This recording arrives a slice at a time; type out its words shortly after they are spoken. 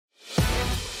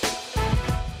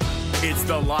It's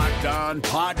the Locked On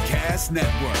Podcast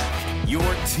Network, your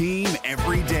team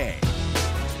every day.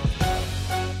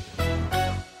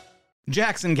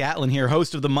 Jackson Gatlin here,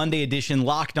 host of the Monday edition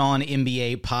Locked On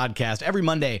NBA podcast. Every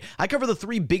Monday, I cover the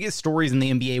three biggest stories in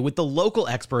the NBA with the local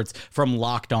experts from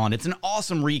Locked On. It's an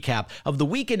awesome recap of the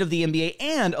weekend of the NBA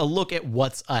and a look at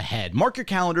what's ahead. Mark your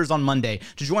calendars on Monday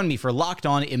to join me for Locked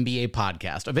On NBA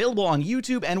podcast, available on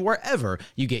YouTube and wherever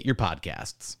you get your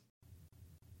podcasts.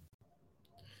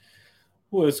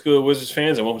 What's good, Wizards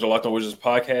fans, and welcome to Locked On Wizards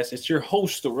podcast. It's your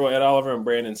host, Roy Ed Oliver and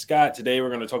Brandon Scott. Today, we're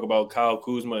going to talk about Kyle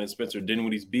Kuzma and Spencer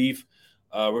Dinwiddie's beef.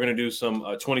 We're going to do some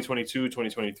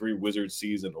 2022-2023 Wizards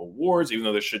season awards, even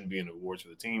though there shouldn't be any awards for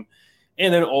the team.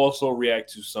 And then also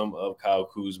react to some of Kyle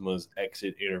Kuzma's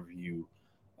exit interview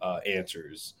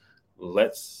answers.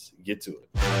 Let's get to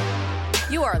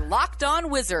it. You are Locked On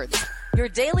Wizards, your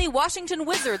daily Washington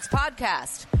Wizards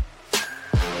podcast.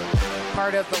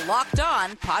 Part of the Locked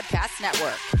On Podcast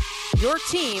Network, your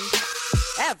team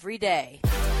every day.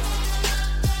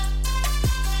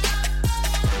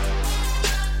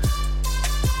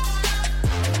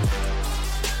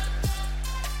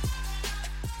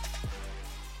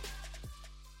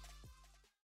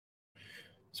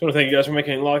 So I want to thank you guys for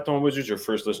making Locked On Wizards your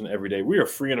first listen every day. We are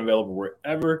free and available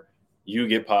wherever you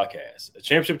get podcasts. A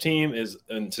championship team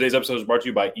and today's episode is brought to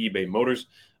you by eBay Motors.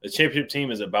 A championship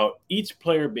team is about each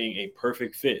player being a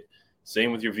perfect fit.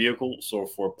 Same with your vehicle. So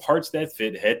for parts that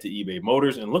fit, head to eBay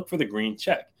Motors and look for the green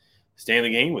check. Stay in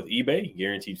the game with eBay,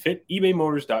 guaranteed fit,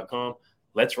 ebaymotors.com.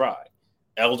 Let's ride.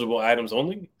 Eligible items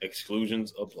only,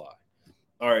 exclusions apply.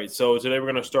 All right, so today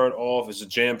we're going to start off. It's a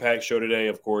jam-packed show today,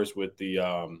 of course, with the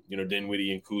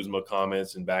Dinwiddie and Kuzma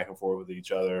comments and back and forth with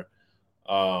each other,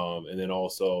 and then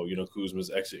also Kuzma's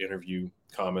exit interview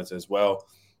comments as well.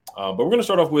 But we're going to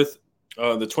start off with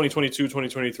the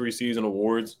 2022-2023 season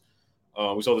awards.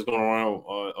 We saw this going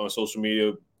on social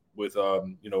media with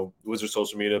Wizards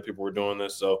social media. People were doing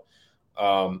this, so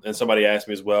and somebody asked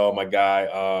me as well. My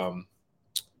guy.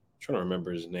 Trying to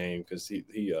remember his name because he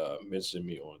mentioned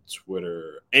me on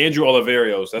Twitter. Andrew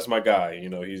Oliverios, that's my guy.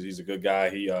 He's a good guy.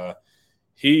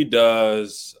 He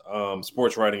does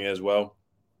sports writing as well.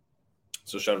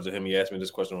 So shout out to him. He asked me this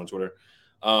question on Twitter.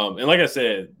 And like I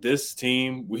said, this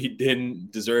team, we didn't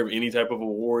deserve any type of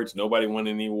awards. Nobody won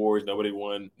any awards.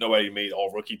 Nobody made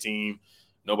all rookie team.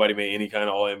 Nobody made any kind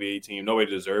of all NBA team.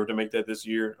 Nobody deserved to make that this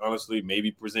year. Honestly,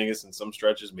 maybe Porzingis in some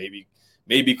stretches, maybe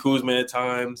Kuzma at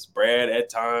times, Brad at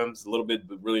times, a little bit,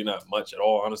 but really not much at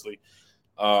all, honestly.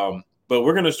 But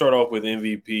we're going to start off with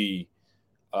MVP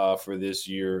for this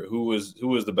year. Who was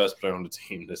the best player on the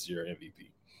team this year,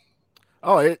 MVP?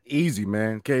 Oh, easy,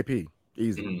 man. KP,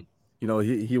 easy.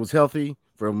 Mm-hmm. He was healthy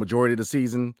for a majority of the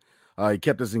season. He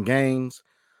kept us in games.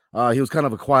 He was kind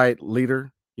of a quiet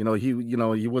leader. He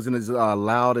wasn't as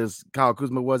loud as Kyle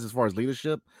Kuzma was as far as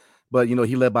leadership, but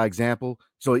he led by example.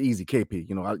 So easy,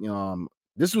 KP.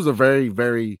 This was a very,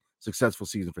 very successful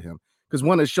season for him because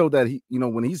one, it showed that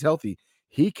when he's healthy,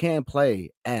 he can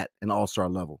play at an all-star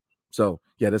level. So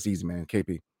yeah, that's easy, man.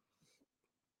 KP.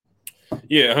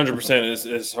 Yeah, 100%.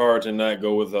 It's hard to not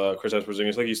go with Kristaps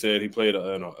Porzingis. Like you said, he played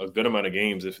a good amount of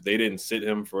games. If they didn't sit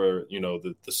him for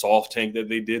the soft tank that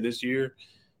they did this year,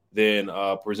 then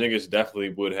Porzingis definitely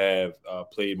would have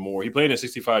played more. He played in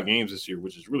 65 games this year,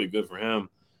 which is really good for him.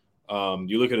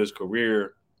 You look at his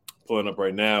career, pulling up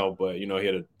right now, but he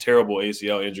had a terrible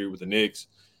ACL injury with the Knicks.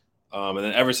 And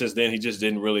then ever since then, he just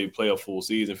didn't really play a full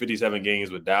season. 57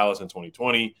 games with Dallas in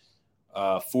 2020,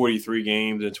 43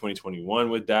 games in 2021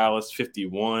 with Dallas,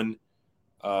 51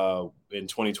 in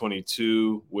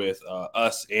 2022 with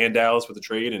us and Dallas with the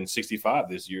trade, and 65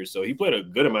 this year. So he played a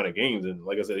good amount of games. And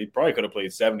like I said, he probably could have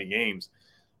played 70 games.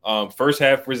 First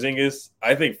half Porzingis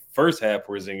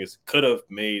could have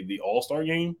made the All-Star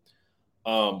game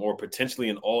or potentially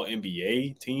an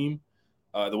All-NBA team.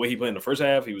 The way he played in the first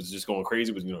half, he was just going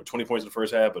crazy. It was 20 points in the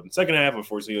first half, but in the second half,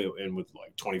 unfortunately, and with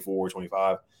like 24,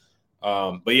 25.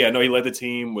 But yeah, no, he led the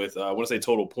team with I want to say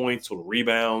total points, total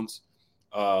rebounds,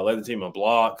 led the team on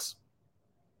blocks.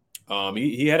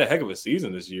 He had a heck of a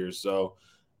season this year, so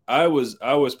I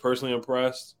was personally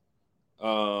impressed.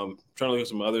 Trying to look at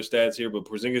some other stats here, but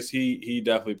Porzingis he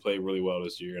definitely played really well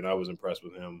this year, and I was impressed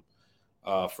with him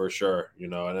for sure.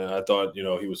 And I thought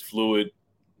he was fluid,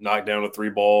 knocked down a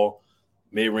 3-ball,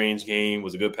 mid-range game,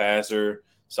 was a good passer,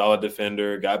 solid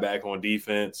defender, got back on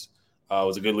defense.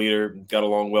 Was a good leader, got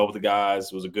along well with the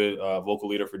guys, was a good vocal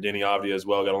leader for Denny Avdia as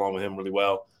well, got along with him really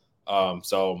well.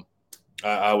 So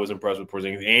I was impressed with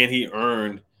Porzingis.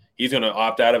 And he's going to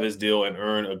opt out of his deal and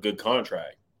earn a good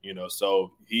contract,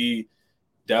 So he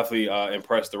definitely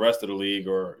impressed the rest of the league,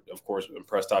 or, of course,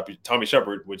 impressed Tommy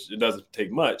Shepard, which it doesn't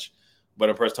take much. but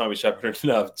impressed Tommy Shepard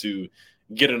enough to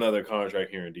get another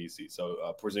contract here in DC.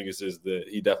 So Porzingis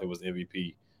he definitely was the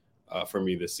MVP for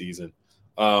me this season.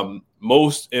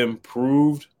 Most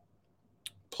improved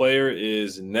player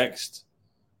is next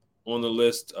on the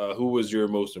list. Who was your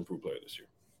most improved player this year?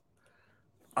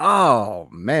 Oh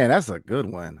man, that's a good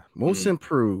one. Most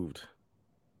improved.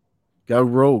 Got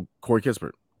rogue Corey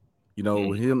Kispert.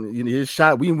 His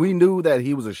shot. We knew that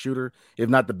he was a shooter, if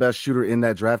not the best shooter in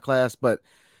that draft class. But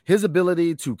his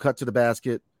ability to cut to the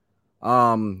basket,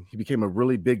 he became a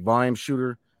really big volume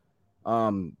shooter.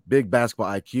 Big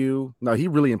basketball IQ. No, he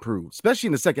really improved, especially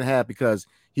in the second half because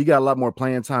he got a lot more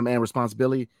playing time and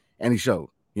responsibility, and he showed.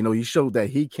 He showed that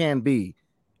he can be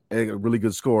a really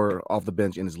good scorer off the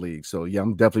bench in his league. So yeah,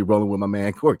 I'm definitely rolling with my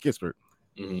man Corey Kispert.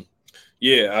 Mm-hmm.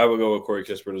 Yeah, I would go with Corey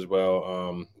Kispert as well.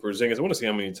 Porzingis, I want to see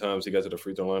how many times he got to the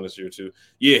free throw line this year too.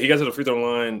 Yeah, he got to the free throw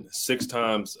line 6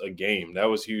 times a game. That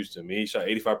was huge to me. He shot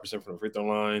 85% from the free throw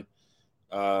line.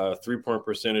 3-point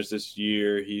percentage this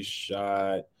year. He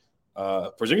shot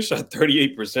Porzingis shot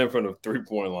 38% from the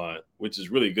 3-point line, which is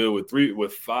really good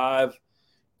with 5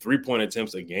 3-point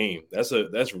attempts a game.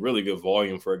 That's really good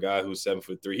volume for a guy who's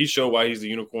 7'3". He showed why he's the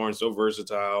unicorn. So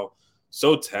versatile,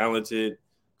 so talented.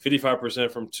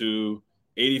 55% from 2,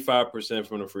 85%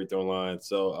 from the free throw line.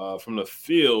 So from the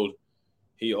field,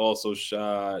 he also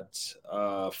shot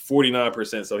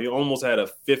 49%. So he almost had a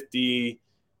 50%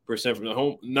 from the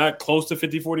home, not close to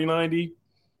 50, 40, 90,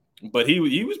 but he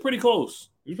was pretty close.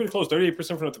 He was pretty close.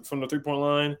 38% from the 3-point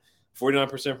line,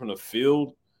 49% from the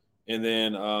field, and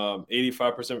then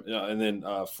 85%, and then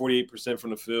 48% from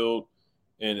the field,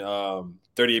 and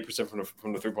 38%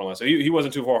 from the 3-point line. So he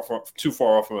wasn't too far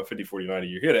off from a 50, 40, 90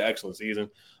 year. He had an excellent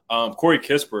season. Corey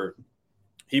Kispert,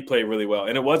 he played really well.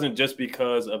 And it wasn't just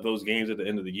because of those games at the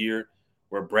end of the year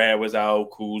where Brad was out,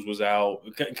 Kuz was out.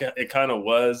 It kind of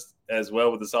was as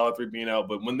well with the solid 3 being out.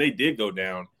 But when they did go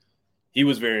down, he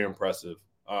was very impressive.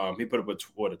 He put up a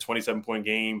 27-point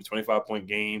game, 25-point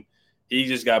game. He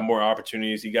just got more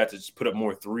opportunities. He got to just put up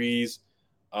more threes.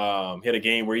 He had a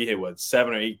game where he hit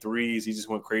 7 or 8 threes. He just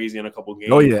went crazy in a couple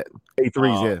games. Oh yeah, 8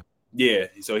 threes. Yeah.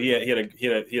 So he had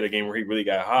a game where he really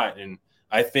got hot. And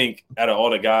I think out of all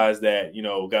the guys that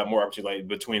got more opportunity, like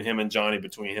between him and Johnny,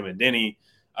 between him and Denny,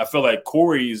 I feel like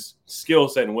Corey's skill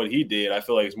set and what he did, I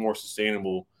feel like it's more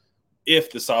sustainable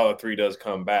if the solid 3 does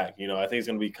come back. I think it's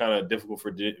going to be kind of difficult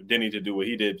for Denny to do what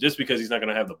he did just because he's not going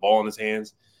to have the ball in his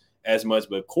hands as much.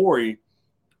 But Corey,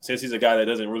 since he's a guy that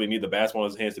doesn't really need the basketball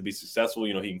in his hands to be successful,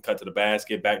 he can cut to the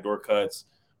basket, backdoor cuts,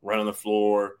 run on the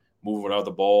floor, move without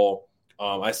the ball.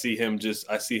 I see him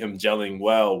gelling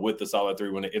well with the solid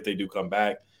 3 if they do come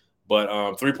back. But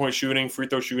 3-point shooting, free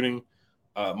throw shooting,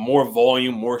 more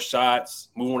volume, more shots,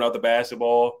 moving without the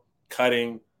basketball,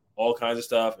 cutting, all kinds of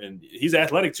stuff. And he's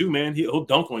athletic too, man. He'll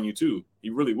dunk on you too.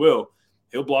 He really will.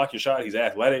 He'll block your shot. He's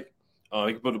athletic.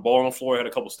 He can put the ball on the floor. Had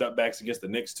a couple step backs against the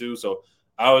Knicks too. So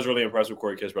I was really impressed with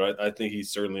Corey Kispert. I think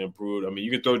he's certainly improved. I mean, you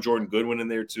could throw Jordan Goodwin in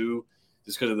there too,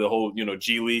 just because of the whole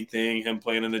G League thing, him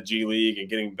playing in the G League and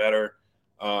getting better.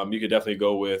 You could definitely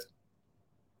go with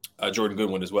Jordan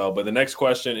Goodwin as well. But the next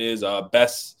question is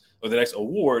the next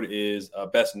award is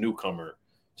best newcomer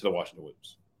to the Washington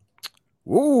Wizards.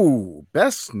 Ooh,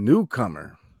 best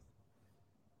newcomer.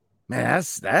 Man,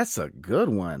 that's a good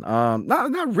one.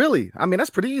 Not really. I mean,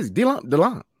 that's pretty easy.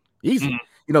 DeLon. Easy.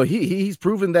 Mm-hmm. He's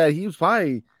proven that he was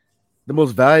probably the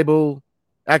most valuable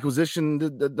acquisition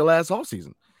the last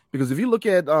offseason. Because if you look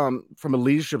at from a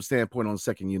leadership standpoint on the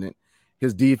second unit,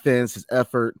 his defense, his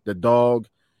effort, the dog,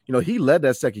 he led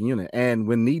that second unit. And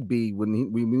when need be,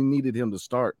 when we needed him to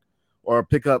start or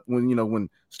pick up when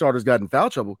starters got in foul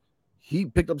trouble, he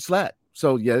picked up slack.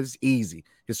 So yeah, it's easy.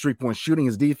 His 3-point shooting,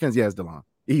 his defense, yeah, it's DeLon.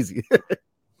 Easy.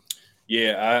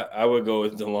 Yeah, I would go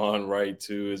with DeLon Wright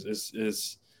too.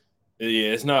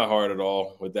 It's not hard at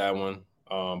all with that one.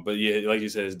 But yeah, like you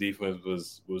said, his defense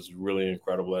was really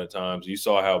incredible at times. You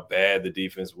saw how bad the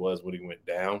defense was when he went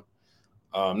down.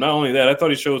 Not only that, I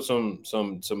thought he showed some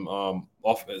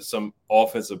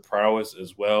offensive prowess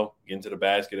as well, getting to the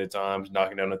basket at times,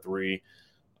 knocking down a 3.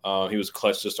 He was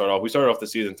clutch to start off. We started off the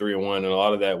season 3-1, and a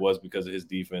lot of that was because of his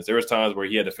defense. There was times where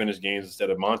he had to finish games instead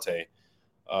of Monte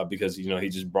because he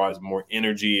just brought more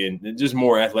energy and just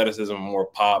more athleticism, more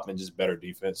pop, and just better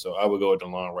defense. So I would go with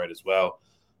DeLon Wright as well.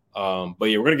 But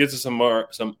yeah, we're gonna get to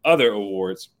some other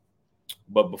awards.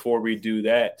 But before we do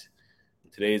that,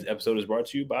 today's episode is brought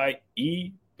to you by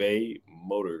eBay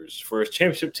Motors. For a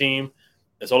championship team,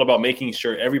 it's all about making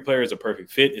sure every player is a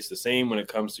perfect fit. It's the same when it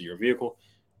comes to your vehicle.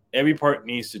 Every part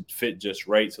needs to fit just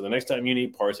right. So the next time you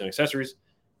need parts and accessories,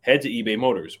 head to eBay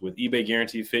Motors. With eBay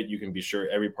Guaranteed Fit, you can be sure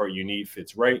every part you need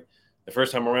fits right. The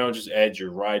first time around, just add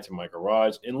your ride to my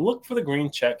garage and look for the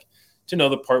green check to know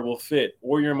the part will fit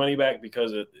or your money back,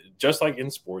 because just like in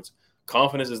sports,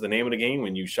 confidence is the name of the game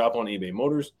when you shop on eBay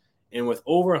Motors. And with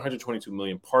over 122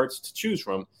 million parts to choose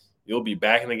from, you'll be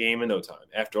back in the game in no time.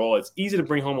 After all, it's easy to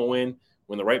bring home a win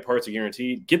when the right parts are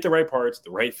guaranteed. Get the right parts,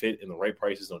 the right fit, and the right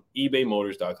prices on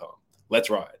ebaymotors.com. Let's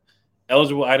ride.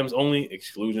 Eligible items only.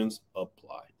 Exclusions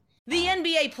apply. The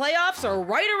NBA playoffs are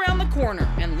right around the corner,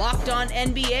 and Locked On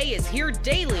NBA is here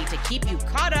daily to keep you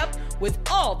caught up with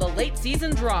all the late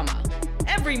season drama.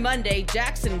 Every Monday,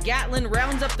 Jackson Gatlin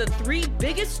rounds up the 3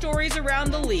 biggest stories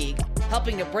around the league,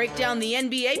 helping to break down the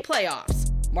NBA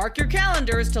playoffs. Mark your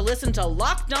calendars to listen to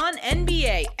Locked On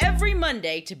NBA every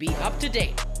Monday to be up to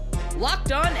date.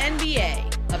 Locked On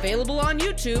NBA, available on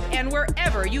YouTube and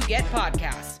wherever you get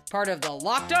podcasts. Part of the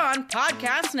Locked On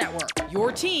Podcast Network,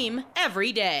 your team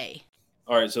every day.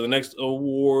 All right, so the next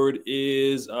award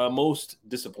is most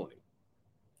disappointing.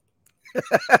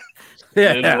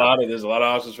 Yeah. There's a lot of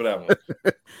options for that one.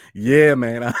 Yeah,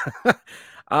 man.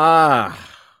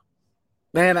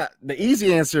 Man, the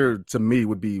easy answer to me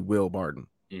would be Will Barton.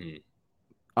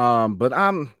 Mm-hmm. But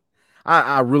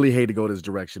I really hate to go this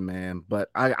direction, man. But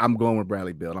I'm going with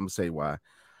Bradley Beal. I'm gonna say why.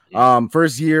 Mm-hmm.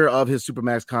 First year of his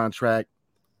Supermax contract,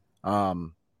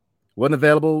 wasn't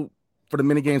available for the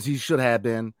mini games he should have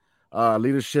been.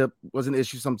 Leadership was an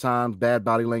issue sometimes, bad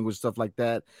body language, stuff like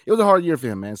that. It was a hard year for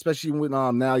him, man, especially when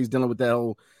now he's dealing with that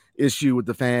whole issue with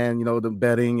the fan, the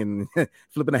betting and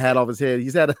flipping the hat off his head.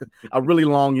 He's had a really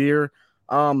long year.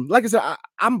 Like I said,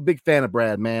 I'm a big fan of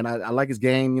Brad, man. I like his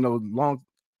game,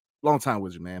 long time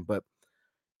wizard, man. But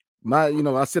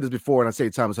I said this before and I say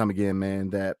it time and time again,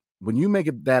 man, that when you make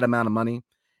it that amount of money,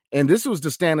 and this was the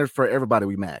standard for everybody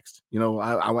we maxed.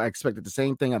 I expected the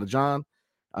same thing out of John.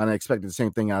 And I expected the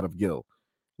same thing out of Gil.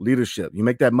 Leadership. You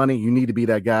make that money, you need to be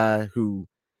that guy who,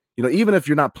 even if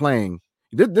you're not playing.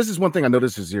 This is one thing I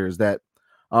noticed this year is that,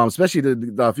 especially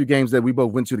the few games that we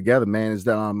both went to together, man, is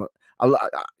that I'm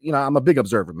a big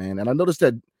observer, man, and I noticed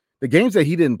that the games that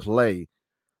he didn't play,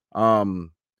 and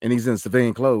he's in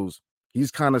civilian clothes,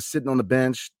 he's kind of sitting on the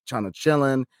bench, trying to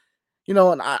chilling,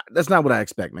 and that's not what I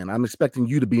expect, man. I'm expecting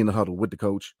you to be in the huddle with the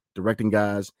coach, directing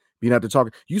guys, being out to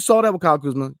talk. You saw that with Kyle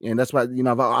Kuzma, and that's why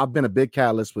I've been a big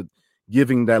catalyst with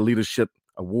giving that leadership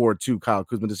award to Kyle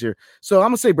Kuzma this year. So I'm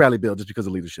gonna say Bradley Beal just because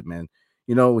of leadership, man.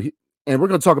 And we're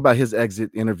gonna talk about his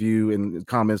exit interview and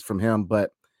comments from him.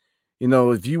 But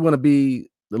if you want to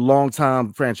be the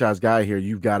longtime franchise guy here,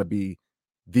 you've got to be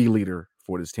the leader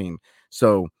for this team.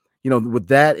 So with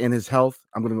that and his health,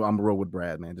 I'm gonna roll with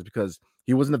Brad, man, just because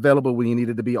he wasn't available when he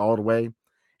needed to be all the way,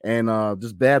 and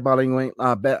just bad body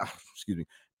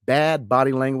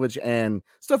language and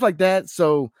stuff like that.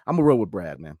 So I'm gonna roll with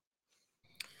Brad, man.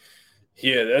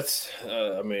 Yeah, that's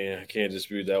I can't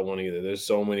dispute that one either. There's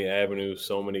so many avenues,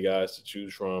 so many guys to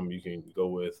choose from. You can go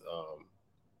with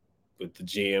the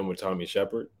GM with Tommy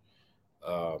Shepard.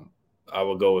 I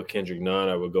would go with Kendrick Nunn.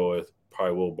 I would go with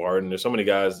probably Will Barton. There's so many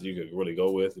guys you could really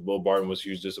go with. Will Barton was a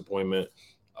huge disappointment.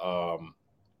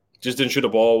 Just didn't shoot the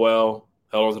ball well.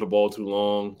 Held onto the ball too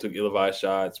long, took ill-advised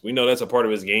shots. We know that's a part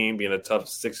of his game, being a tough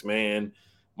 6-man,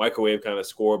 microwave kind of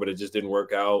score, but it just didn't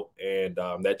work out. And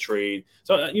that trade.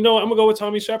 So, I'm going to go with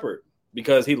Tommy Shepard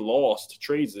because he lost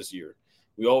trades this year.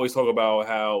 We always talk about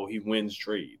how he wins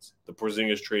trades. The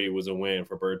Porzingis trade was a win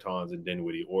for Bertans and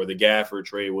Dinwiddie, or the Gafford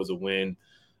trade was a win,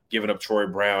 giving up Troy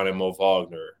Brown and Mo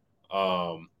Wagner.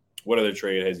 What other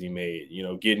trade has he made?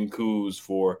 Getting Kuz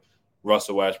for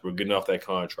Russell Westbrook, getting off that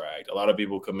contract. A lot of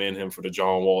people commend him for the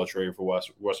John Wall trade for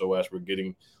Russell Westbrook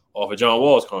getting off of John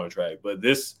Wall's contract. But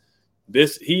this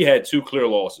he had 2 clear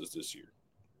losses this year.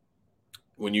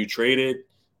 When you traded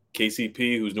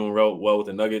KCP, who's doing well with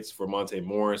the Nuggets, for Monte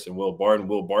Morris and Will Barton.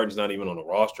 Will Barton's not even on the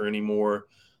roster anymore.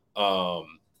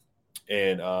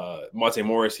 And Monte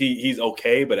Morris, he's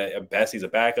okay, but at best he's a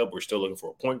backup. We're still looking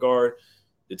for a point guard.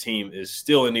 The team is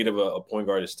still in need of a point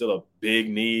guard. It's still a big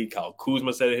need. Kyle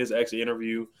Kuzma said in his exit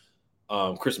interview.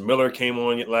 Chris Miller came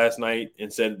on last night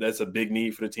and said that's a big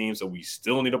need for the team. So we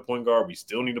still need a point guard. We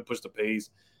still need to push the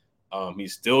pace. We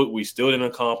still didn't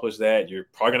accomplish that. You're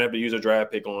probably gonna have to use a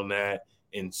draft pick on that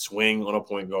and swing on a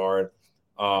point guard.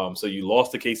 So you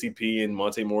lost the KCP and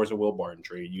Monte Morris and Will Barton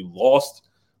trade. You lost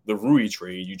the Rui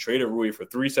trade. You traded Rui for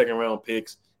 3 second-round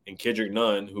picks and Kendrick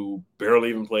Nunn, who barely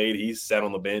even played. He sat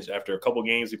on the bench. After a couple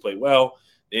games, he played well.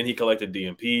 Then he collected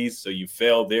DMPs, so you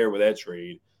failed there with that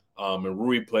trade. And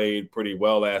Rui played pretty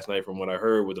well last night from what I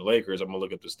heard with the Lakers. I'm going to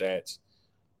look up the stats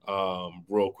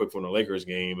real quick from the Lakers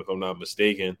game, if I'm not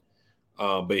mistaken.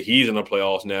 But he's in the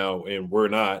playoffs now, and we're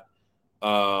not.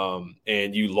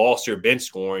 and you lost your bench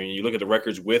scoring. You look at the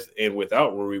records with and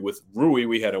without Rui. With Rui,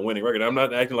 we had a winning record. I'm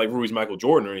not acting like Rui's Michael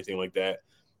Jordan or anything like that.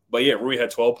 But yeah, Rui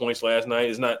had 12 points last night.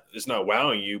 It's not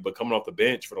wowing you, but coming off the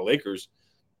bench for the Lakers,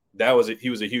 he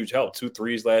was a huge help. 2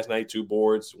 threes last night, 2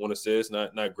 boards, 1 assist.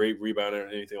 Not great rebounding or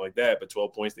anything like that, but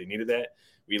 12 points. They needed that.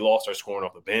 We lost our scoring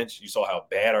off the bench. You saw how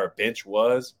bad our bench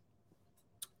was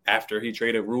after he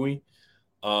traded Rui.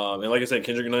 And like I said,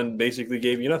 Kendrick Nunn basically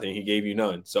gave you nothing. He gave you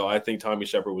none. So I think Tommy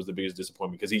Shepard was the biggest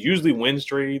disappointment because he usually wins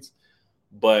trades,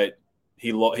 but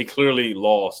he clearly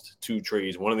lost 2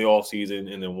 trades, one in the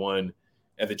offseason and then one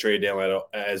at the trade deadline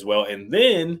as well. And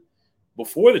then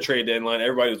before the trade deadline,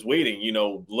 everybody was waiting,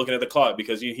 looking at the clock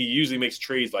because he usually makes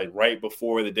trades like right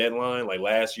before the deadline. Like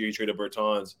last year, he traded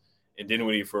Bertans and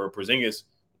Dinwiddie for Porzingis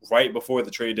right before the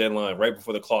trade deadline, right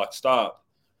before the clock stopped.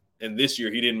 And this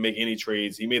year, he didn't make any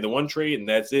trades. He made the one trade, and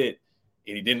that's it.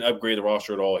 And he didn't upgrade the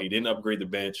roster at all. He didn't upgrade the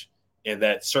bench, and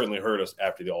that certainly hurt us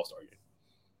after the All-Star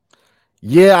game.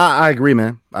 Yeah, I agree,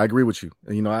 man. I agree with you.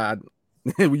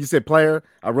 When you said player,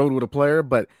 I rode with a player,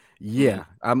 but yeah,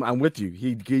 I'm with you.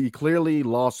 He clearly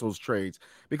lost those trades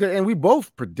and we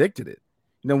both predicted it.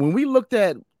 When we looked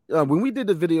at when we did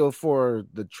the video for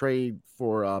the trade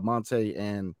for Monte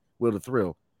and Will the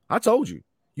Thrill, I told you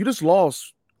just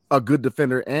lost a good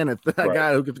defender and a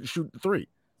guy who could shoot the 3.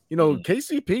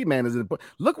 KCP, man, is important.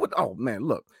 Look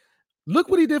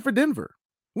what he did for Denver.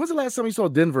 When's the last time you saw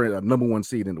Denver a number 1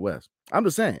 seed in the West? I'm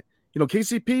just saying,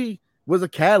 KCP was a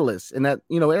catalyst in that,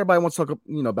 everybody wants to talk,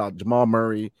 about Jamal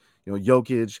Murray,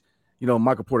 Jokic,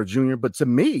 Michael Porter Jr. But to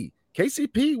me,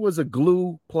 KCP was a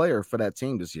glue player for that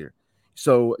team this year.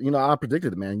 So, I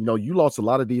predicted it, man. You lost a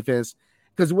lot of defense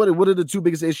because what are the 2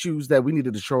 biggest issues that we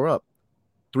needed to shore up?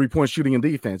 3-point shooting and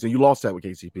defense, and you lost that with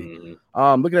KCP.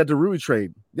 Looking at the Rui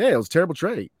trade, yeah, it was a terrible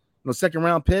trade. Second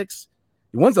round picks.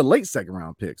 One's a late second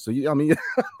round pick. So you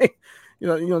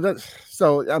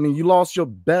lost your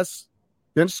best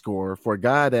bench scorer for a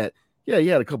guy that, he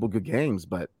had a couple good games,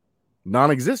 but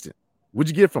non-existent. What'd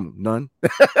you get from him? None.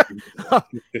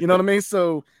 You know what I mean?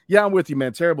 So yeah, I'm with you,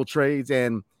 man. Terrible trades,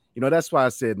 and that's why I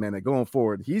said, man, that going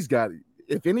forward, he's got.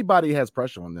 If anybody has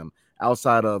pressure on them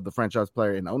outside of the franchise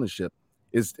player and ownership,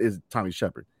 is Tommy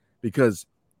Shepard, because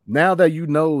now that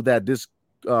that this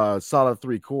solid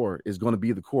 3 core is going to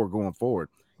be the core going forward,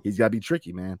 he's got to be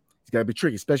tricky, man. He's got to be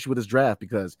tricky, especially with his draft,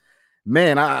 because,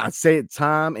 man, I say it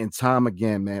time and time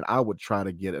again, man, I would try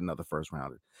to get another first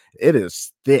rounder. It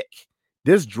is thick.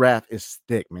 This draft is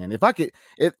thick, man.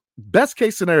 Best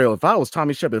case scenario, if I was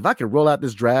Tommy Shepard, if I could roll out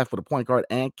this draft with a point guard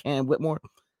and Cam Whitmore,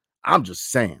 I'm just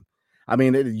saying. I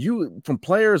mean, you from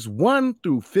players 1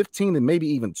 through 15 and maybe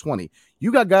even 20,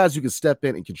 you got guys who can step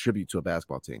in and contribute to a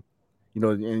basketball team.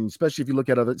 And especially if you look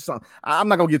at other, I'm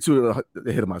not gonna get too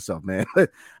ahead of myself, man.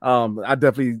 I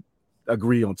definitely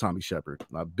agree on Tommy Shepard.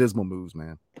 Abysmal moves,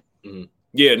 man. Mm-hmm.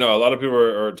 Yeah, no, a lot of people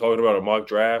are talking about a mock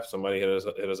draft. Somebody hit us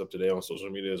up today on social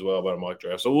media as well about a mock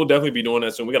draft. So we'll definitely be doing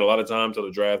that soon. We got a lot of time till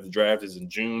the draft. The draft is in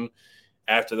June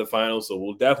after the finals, so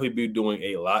we'll definitely be doing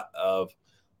a lot of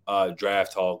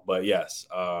draft talk. But yes,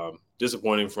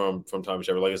 disappointing from Tommy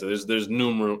Shepard. Like I said, there's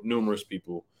numerous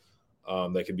people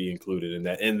that could be included in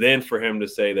that. And then for him to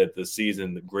say that the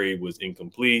season, the grade was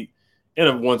incomplete,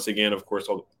 and once again, of course,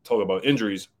 talk about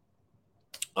injuries.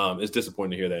 It's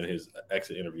disappointing to hear that in his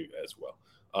exit interview as well.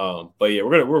 But yeah,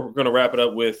 we're gonna wrap it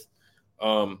up with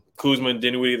Kuzma and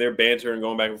Dinwiddie, their banter and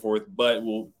going back and forth. But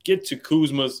we'll get to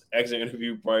Kuzma's exit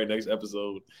interview probably next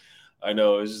episode. I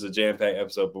know it's just a jam-packed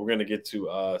episode, but we're gonna get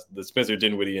to the Spencer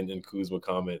Dinwiddie and Kuzma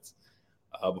comments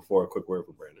before a quick word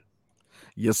from Brandon.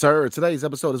 Yes, sir. Today's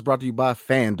episode is brought to you by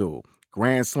FanDuel.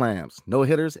 Grand slams, no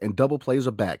hitters, and double plays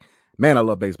are back. Man, I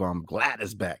love baseball. I'm glad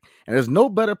it's back. And there's no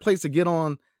better place to get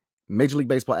on Major League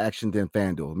Baseball action than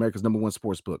FanDuel, America's #1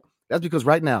 sports book. That's because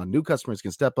right now, new customers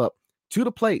can step up to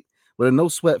the plate with a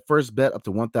no-sweat first bet up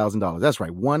to $1,000. That's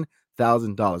right,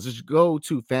 $1,000. Just go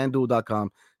to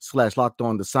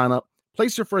FanDuel.com/lockedon to sign up,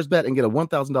 place your first bet, and get a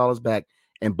 $1,000 back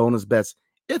and bonus bets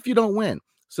if you don't win.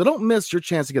 So don't miss your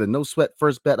chance to get a no-sweat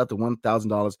first bet up to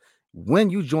 $1,000 when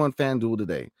you join FanDuel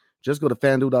today. Just go to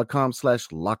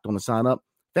FanDuel.com/lockedon to sign up.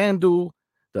 FanDuel,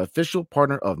 the official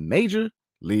partner of Major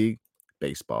League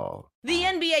Baseball. The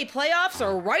NBA playoffs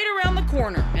are right around the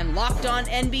corner, and Locked On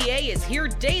NBA is here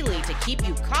daily to keep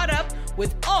you caught up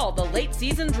with all the late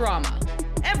season drama.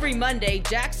 Every Monday,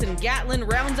 Jackson Gatlin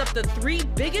rounds up the 3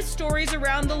 biggest stories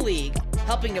around the league,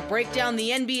 helping to break down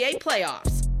the NBA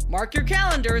playoffs. Mark your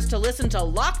calendars to listen to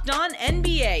Locked On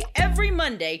NBA every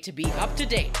Monday to be up to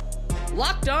date.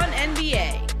 Locked On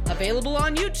NBA, available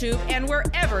on YouTube and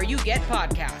wherever you get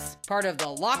podcasts. Part of the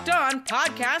Locked On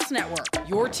Podcast Network,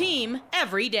 your team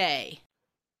every day.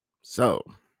 So,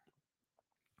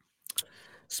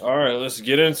 all right, let's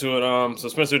get into it. So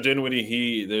Spencer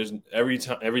Dinwiddie, there's every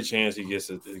chance he gets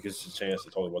a chance to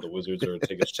talk about the Wizards or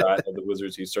take a shot at the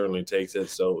Wizards, he certainly takes it.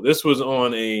 So this was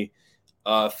on a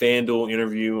FanDuel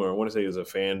interview, or I want to say it was a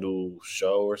FanDuel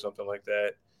show or something like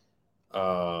that.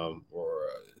 I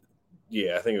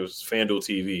think it was FanDuel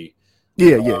TV.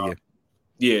 Yeah,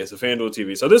 it's a FanDuel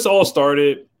TV. So this all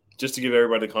started, just to give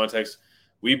everybody the context.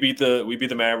 We beat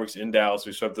the Mavericks in Dallas.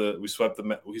 We swept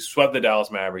the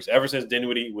Dallas Mavericks. Ever since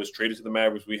Dinwiddie was traded to the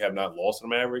Mavericks, we have not lost to the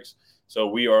Mavericks. So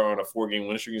we are on a 4-game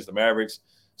win streak against the Mavericks.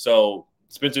 So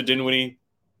Spencer Dinwiddie,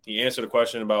 he answered a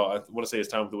question about, I want to say his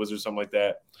time with the Wizards, something like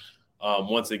that.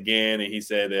 Once again, and he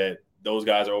said that those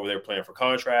guys are over there playing for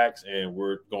contracts and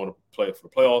we're going to play for the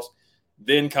playoffs.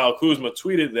 Then Kyle Kuzma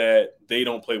tweeted that they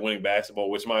don't play winning basketball,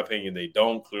 which in my opinion, they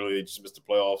don't. Clearly, they just missed the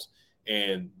playoffs.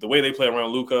 And the way they play around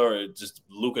Luka, or just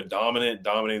Luka dominating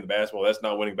the basketball, that's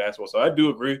not winning basketball. So I do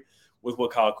agree with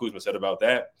what Kyle Kuzma said about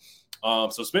that.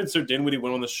 So Spencer Dinwiddie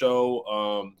went on the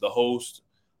show. The host,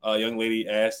 young lady,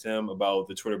 asked him about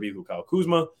the Twitter beef with Kyle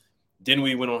Kuzma.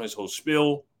 Dinwiddie went on his whole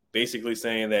spiel, basically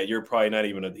saying that you're probably not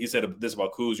even he said this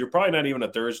about Kuz, you're probably not even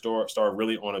a third star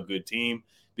really on a good team,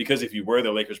 because if you were,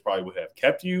 the Lakers probably would have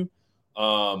kept you.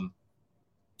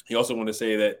 He also wanted to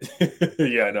say that,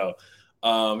 yeah, I know.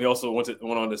 He also went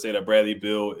on to say that Bradley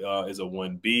Beal is a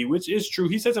 1B, which is true.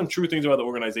 He said some true things about the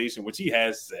organization, which he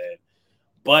has said.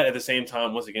 But at the same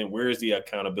time, once again, where is the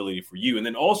accountability for you? And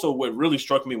then also what really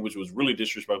struck me, which was really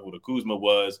disrespectful to Kuzma,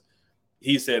 was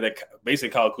he said that basically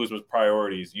Kyle Kuzma's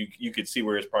priorities, you could see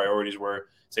where his priorities were,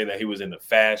 saying that he was into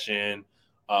fashion,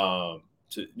 kind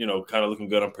of looking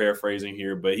good. I'm paraphrasing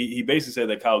here, but he basically said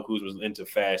that Kyle Kuzma was into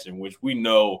fashion, which we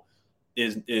know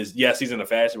is yes, he's into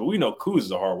fashion, but we know Kuz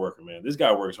is a hard worker, man. This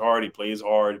guy works hard. He plays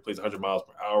hard. He plays 100 miles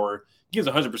per hour. He gives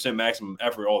 100% maximum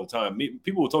effort all the time.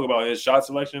 People will talk about his shot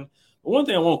selection, but one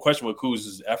thing I won't question with Kuz is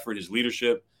his effort, his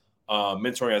leadership,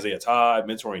 mentoring Isaiah Todd,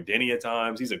 mentoring Denny at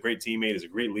times. He's a great teammate. He's a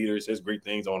great leader. He says great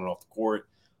things on and off the court.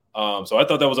 So I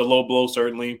thought that was a low blow,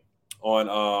 certainly,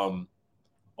 on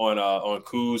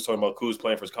Kuz, talking about Kuz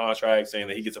playing for his contract, saying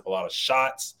that he gets up a lot of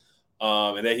shots.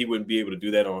 And that he wouldn't be able to do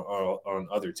that on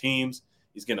other teams.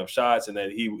 He's getting up shots, and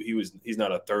that he's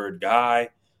not a third guy.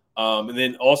 And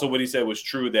then also what he said was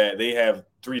true, that they have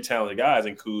 3 talented guys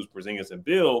in Kuz, Porzingis, and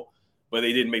Bill, but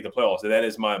they didn't make the playoffs. So that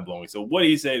is mind blowing. So what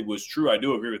he said was true. I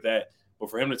do agree with that.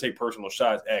 But for him to take personal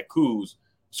shots at Kuz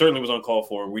certainly was uncalled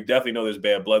for. We definitely know there's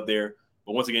bad blood there.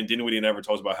 But once again, Dinwiddie never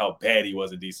talks about how bad he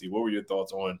was in DC. What were your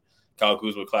thoughts on Kyle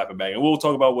Kuzma clapping back? And we'll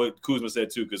talk about what Kuzma said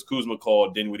too, because Kuzma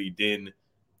called Dinwiddie Din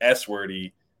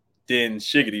S-wordy, then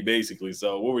shiggity, basically.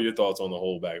 So what were your thoughts on the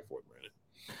whole back and forth, Brandon?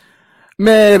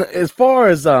 man. As far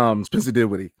as Spencer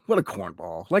Dinwiddie, what a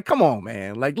cornball! Like, come on,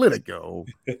 man! Like, let it go,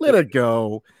 let it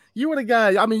go. You were the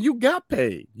guy. I mean, you got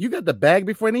paid. You got the bag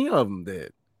before any of them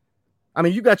did. I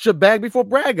mean, you got your bag before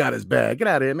Brad got his bag. Get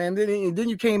out of here, man. Then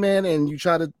you came in and you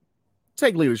tried to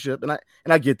take leadership, and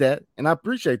I get that, and I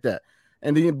appreciate that.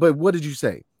 And then, but what did you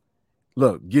say?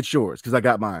 Look, get yours because I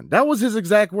got mine. That was his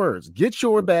exact words. Get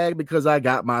your bag because I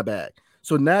got my bag.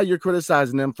 So now you're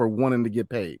criticizing them for wanting to get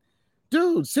paid.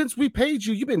 Dude, since we paid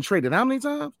you, you've been traded how many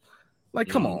times? Like,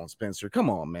 come on, Spencer. Come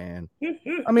on, man.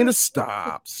 I mean,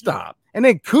 stop. And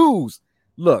then Kuz,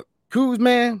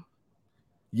 man.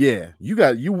 Yeah,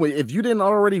 if you didn't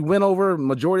already win over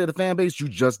majority of the fan base, you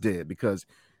just did, because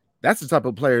that's the type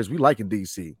of players we like in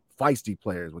DC. Feisty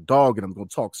players with dog in them, gonna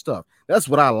talk stuff. That's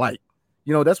what I like.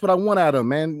 You know, that's what I want out of him,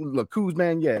 man. Look, Kuz,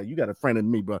 man, yeah, you got a friend in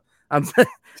me, bro. I'm saying,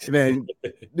 man,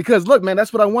 because look, man,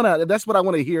 that's what I want out. That's what I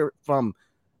want to hear from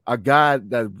a guy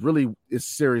that really is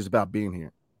serious about being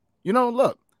here. You know,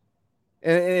 look,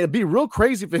 and it'd be real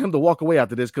crazy for him to walk away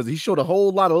after this, because he showed a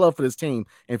whole lot of love for this team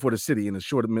and for the city in a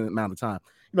short amount of time.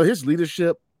 You know, his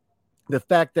leadership, the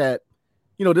fact that,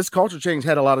 you know, this culture change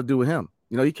had a lot to do with him.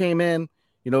 You know, he came in.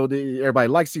 You know, everybody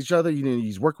likes each other. You know,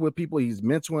 he's working with people. He's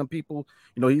mentoring people.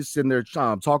 You know, he's sitting there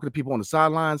talking to people on the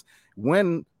sidelines.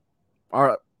 When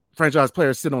our franchise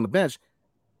players sit on the bench,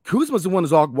 Kuzma's the one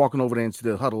who's all walking over there into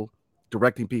the huddle,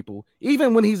 directing people,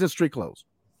 even when he's in street clothes.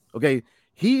 Okay,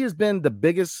 he has been the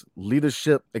biggest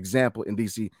leadership example in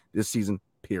DC this season,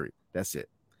 period. That's it.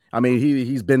 I mean,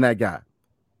 he's been that guy,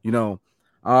 you know.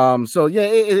 So, yeah,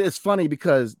 it's funny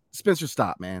because Spencer,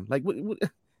 stop, man. Like, I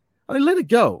mean, let it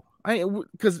go.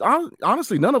 Because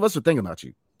honestly, none of us are thinking about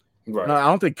you. Right. I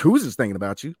don't think Kuz is thinking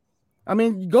about you. I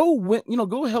mean, go win. You know,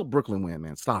 go help Brooklyn win,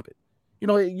 man. Stop it. You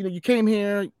know, you came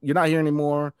here. You're not here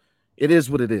anymore. It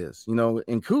is what it is. You know,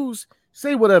 and Kuz,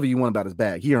 say whatever you want about his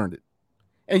bag. He earned it,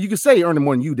 and you can say he earned it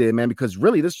more than you did, man. Because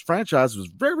really, this franchise was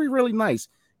very, really nice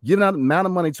giving out the amount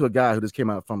of money to a guy who just came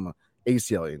out from an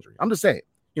ACL injury. I'm just saying,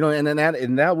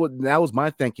 that was my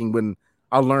thinking when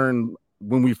I learned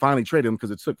when we finally traded him,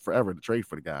 because it took forever to trade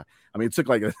for the guy. I mean, it took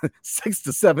like 6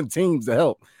 to 7 teams to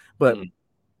help. But,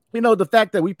 the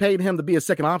fact that we paid him to be a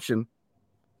second option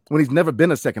when he's never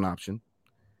been a second option,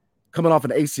 coming off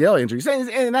an ACL injury.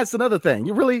 And that's another thing.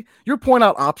 You're pointing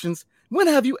out options. When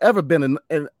have you ever been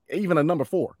even a number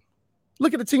 4?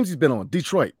 Look at the teams he's been on.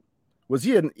 Detroit. Was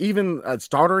he even a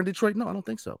starter in Detroit? No, I don't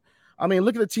think so. I mean,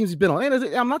 look at the teams he's been on. And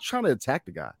I'm not trying to attack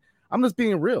the guy. I'm just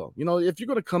being real. If you're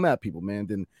going to come at people, man,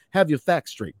 then have your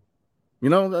facts straight.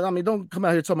 Don't come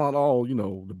out here talking about,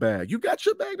 the bag. You got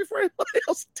your bag before anybody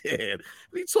else did.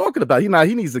 What are you talking about?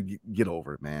 He needs to get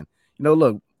over it, man.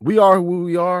 Look, we are who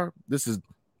we are. This is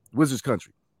Wizards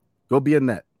country. Go be a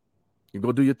net. You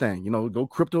go do your thing. Go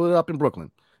crypto it up in Brooklyn,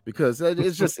 because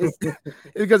it's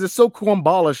because it's so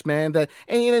cornballish, man. And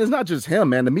it's not just him,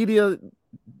 man. The media,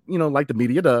 like the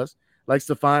media does, likes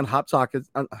to find hot topics,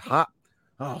 hot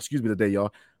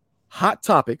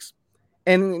topics,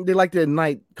 and they like to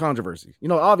ignite controversy.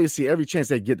 Obviously, every chance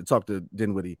they get to talk to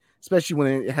Dinwiddie, especially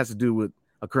when it has to do with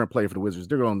a current player for the Wizards,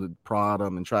 they're going to prod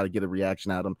him and try to get a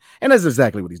reaction out of him. And that's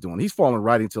exactly what he's doing. He's falling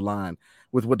right into line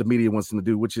with what the media wants him to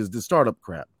do, which is the startup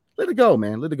crap. Let it go,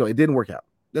 man. Let it go. It didn't work out.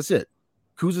 That's it.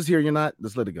 Kuz is here. You're not.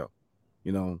 Just let it go.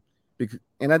 And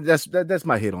that's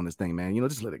my hit on this thing, man.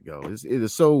 Just let it go. It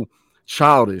is so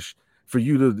childish for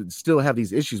you to still have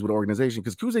these issues with the organization,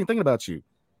 because Kuz ain't thinking about you.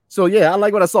 So, yeah, I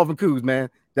like what I saw from Kuz, man.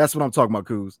 That's what I'm talking about,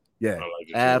 Kuz. Yeah,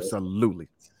 absolutely.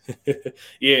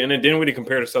 Yeah, and then Dinwiddie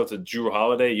compared himself to Drew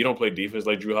Holiday. You don't play defense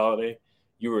like Drew Holiday.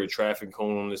 You were a traffic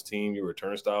cone on this team. You were a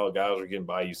turnstile. Guys were getting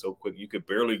by you so quick. You could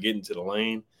barely get into the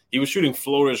lane. He was shooting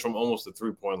floaters from almost the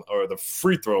 3-point or the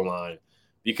free throw line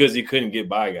because he couldn't get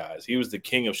by guys. He was the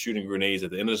king of shooting grenades.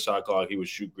 At the end of the shot clock, he would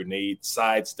shoot grenade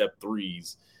sidestep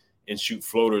threes and shoot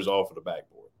floaters off of the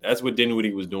backboard. That's what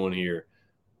Dinwiddie was doing here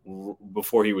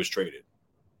before he was traded.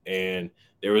 And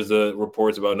there was the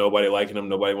reports about nobody liking him.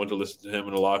 Nobody wanted to listen to him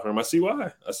in the locker room. I see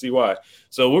why.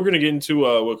 So we're going to get into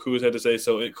what Kuz had to say.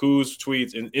 So Kuz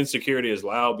tweets, insecurity is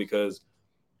loud because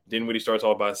Dinwiddie starts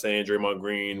off by saying Draymond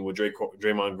Green, what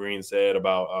Draymond Green said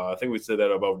about, I think we said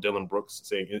that about Dylan Brooks,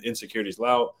 saying insecurity is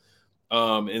loud.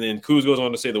 And then Kuz goes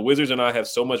on to say, the Wizards and I have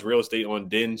so much real estate on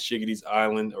Din Shiggity's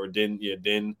island, or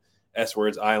Din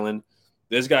S-Words Island.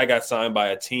 This guy got signed by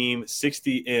a team,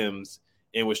 60 M's,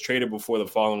 and was traded before the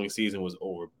following season was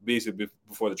over, basically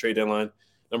before the trade deadline.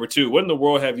 Number 2, what in the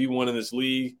world have you won in this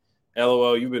league?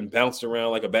 LOL, you've been bounced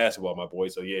around like a basketball, my boy.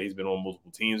 So, yeah, he's been on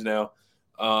multiple teams now.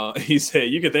 He said,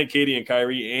 you can thank KD and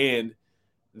Kyrie and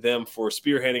them for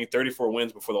spearheading 34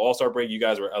 wins before the All-Star break. You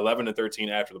guys were 11-13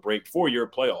 after the break for your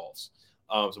playoffs.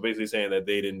 So basically saying that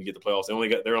they didn't get the playoffs.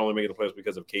 They're only making the playoffs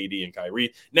because of KD and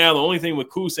Kyrie. Now, the only thing with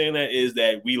Kuz saying that is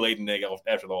that we laid an egg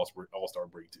after the All-Star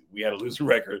break, too. We had a losing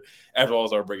record after the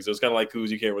All-Star break. So it's kind of like Kuz.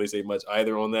 You can't really say much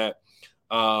either on that.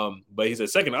 But he said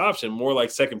second option, more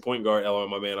like second point guard. LOL,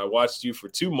 my man. I watched you for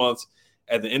 2 months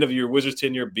at the end of your Wizards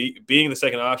tenure. Being the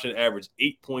second option, averaged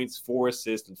 8 points, 4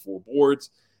 assists, and 4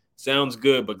 boards. Sounds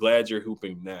good, but glad you're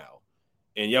hooping now.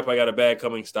 And, yep, I got a bag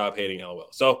coming. Stop hating, LOL.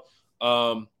 So,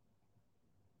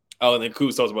 and then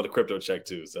Kuz talks about the crypto check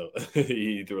too, so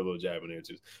he threw a little jab in there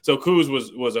too. So Kuz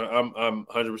was I'm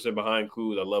 100% behind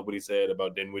Kuz. I love what he said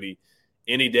about Dinwiddie.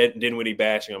 Any Dinwiddie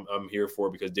bashing, I'm here for,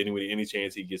 because Dinwiddie, any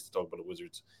chance he gets to talk about the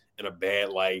Wizards in a bad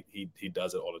light, he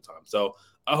does it all the time. So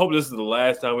I hope this is the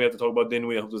last time we have to talk about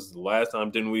Dinwiddie. I hope this is the last time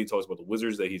Dinwiddie talks about the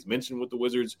Wizards that he's mentioned with the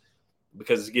Wizards,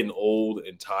 because it's getting old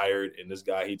and tired. And this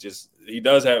guy, he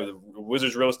does have the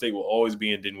Wizards real estate will always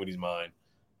be in Dinwiddie's mind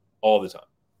all the time.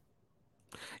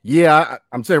 Yeah,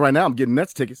 I'm saying right now, I'm getting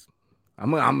Nets tickets.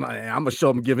 I'm gonna show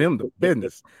him and give him the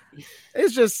business.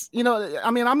 It's just,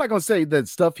 I'm not gonna say that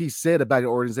stuff he said about the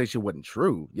organization wasn't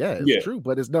true. Yeah, it's true,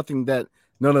 but it's nothing that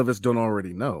none of us don't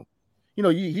already know.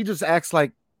 He just acts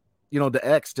like, the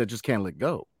ex that just can't let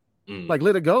go. Like,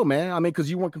 let it go, man. Because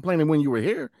you weren't complaining when you were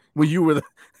here, when you were,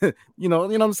 you know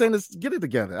what I'm saying? Let's get it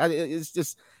together.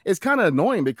 It's kind of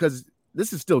annoying because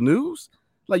this is still news.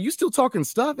 Like, you still talking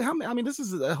stuff. This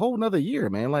is a whole nother year,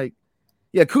 man. Like,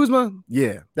 yeah, Kuzma.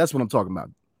 Yeah, that's what I'm talking about.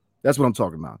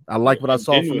 I like what I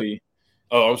saw from it.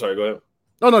 Oh, I'm sorry. Go ahead.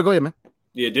 No, go ahead, man.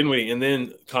 Yeah, Dinwiddie. And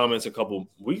then comments a couple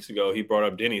weeks ago, he brought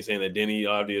up Denny, saying that Denny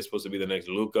obviously is supposed to be the next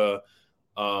Luka.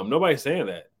 Nobody's saying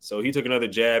that. So he took another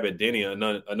jab at Denny,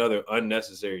 another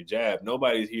unnecessary jab.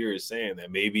 Nobody's here is saying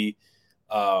that. Maybe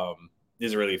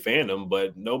isn't really fandom,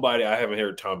 but I haven't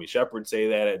heard Tommy Shepard say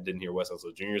that. I didn't hear Wes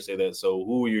Unseld Jr. say that. So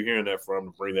who are you hearing that from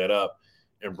to bring that up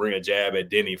and bring a jab at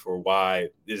Denny for why?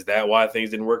 Is that why things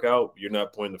didn't work out? You're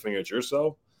not pointing the finger at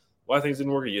yourself? why things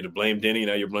didn't work. You had to blame Denny,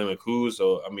 now you're blaming Kuz.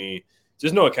 So, I mean,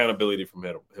 just no accountability from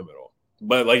him at all.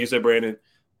 But like you said, Brandon,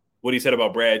 what he said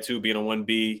about Brad, too, being a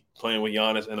 1B, playing with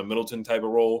Giannis in a Middleton type of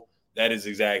role, that is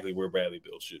exactly where Bradley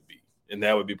Beal should be. And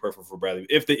that would be perfect for Bradley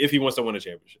if he wants to win a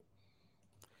championship.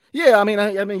 Yeah, I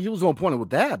mean, he was on point with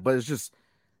that, but it's just,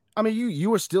 I mean, you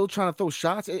were still trying to throw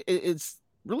shots. It's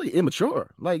really immature.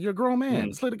 Like, you're a grown man.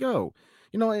 Just let it go.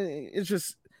 You know, it's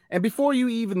just, and before you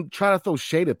even try to throw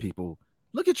shade at people,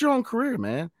 look at your own career,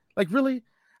 man. Like, really?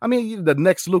 I mean, the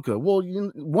next Luka. Well,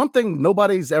 one thing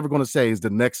nobody's ever going to say is the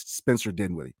next Spencer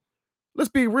Dinwiddie. Let's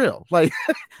be real. Like,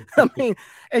 I mean,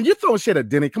 and you're throwing shit at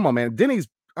Denny. Come on, man. Denny's,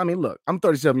 I mean, look, I'm a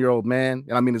 37-year-old man,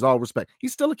 and I mean, it's all respect.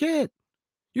 He's still a kid.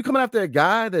 You coming after a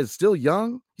guy that's still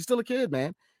young? He's still a kid,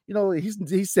 man. You know,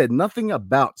 he said nothing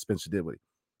about Spencer Dinwiddie.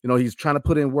 You know, he's trying to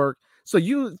put in work. So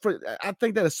I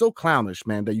think that is so clownish,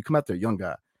 man, that you come after a young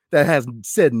guy that has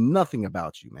said nothing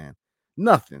about you, man.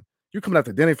 Nothing. You're coming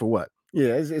after Denny for what?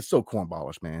 Yeah, it's so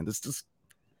cornballish, man. It's just,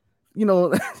 you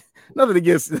know, nothing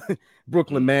against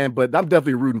Brooklyn, man, but I'm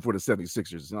definitely rooting for the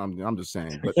 76ers. I'm just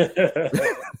saying. But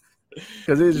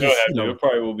because it's just, it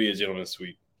probably will be a gentleman's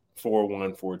sweep.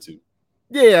 4-1, 4-2.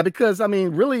 Yeah, because, I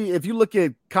mean, really, if you look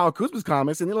at Kyle Kuzma's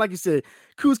comments, and then, like you said,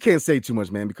 Kuz can't say too much,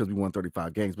 man, because we won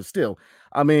 35 games. But still,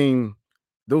 I mean,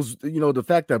 those, you know, the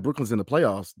fact that Brooklyn's in the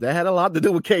playoffs, that had a lot to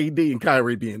do with KD and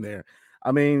Kyrie being there.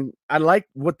 I mean, I like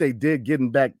what they did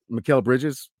getting back Mikal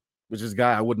Bridges, which is a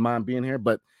guy I wouldn't mind being here.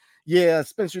 But, yeah,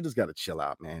 Spencer just got to chill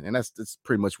out, man. And that's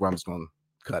pretty much where I'm just going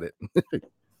to cut it.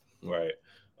 Right.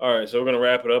 All right, so we're going to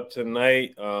wrap it up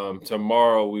tonight.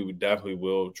 Tomorrow, we definitely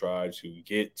will try to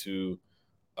get to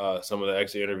some of the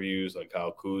extra interviews like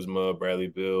Kyle Kuzma, Bradley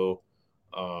Beal,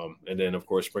 and then, of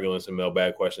course, sprinkling some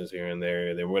mailbag questions here and there.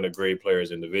 And then we're going to grade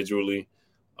players individually.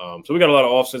 So we got a lot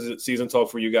of off-season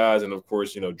talk for you guys. And, of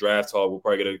course, you know, draft talk. We'll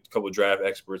probably get a couple of draft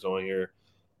experts on here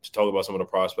to talk about some of the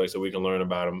prospects so we can learn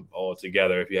about them all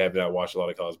together if you have not watched a lot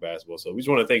of college basketball. So we just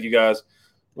want to thank you guys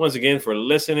once again for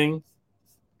listening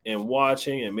and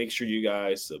watching, and make sure you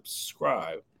guys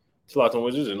subscribe to Locked On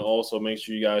Wizards, and also make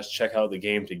sure you guys check out the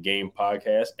Game to Game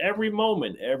podcast. Every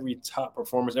moment, every top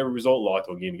performance, every result, Locked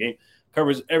On Game to Game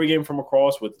covers every game from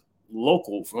across the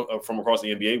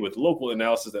NBA with local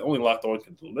analysis that only Locked On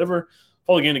can deliver.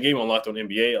 Follow Game to Game on Locked On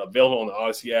NBA, available on the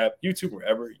Odyssey app, YouTube,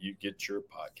 wherever you get your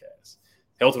podcasts.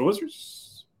 Hail to the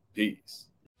Wizards. Peace.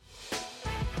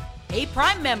 Hey,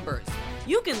 Prime members,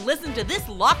 you can listen to this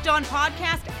Locked On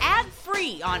podcast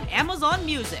ad-free on Amazon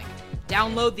Music.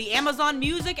 Download the Amazon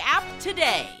Music app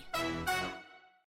today.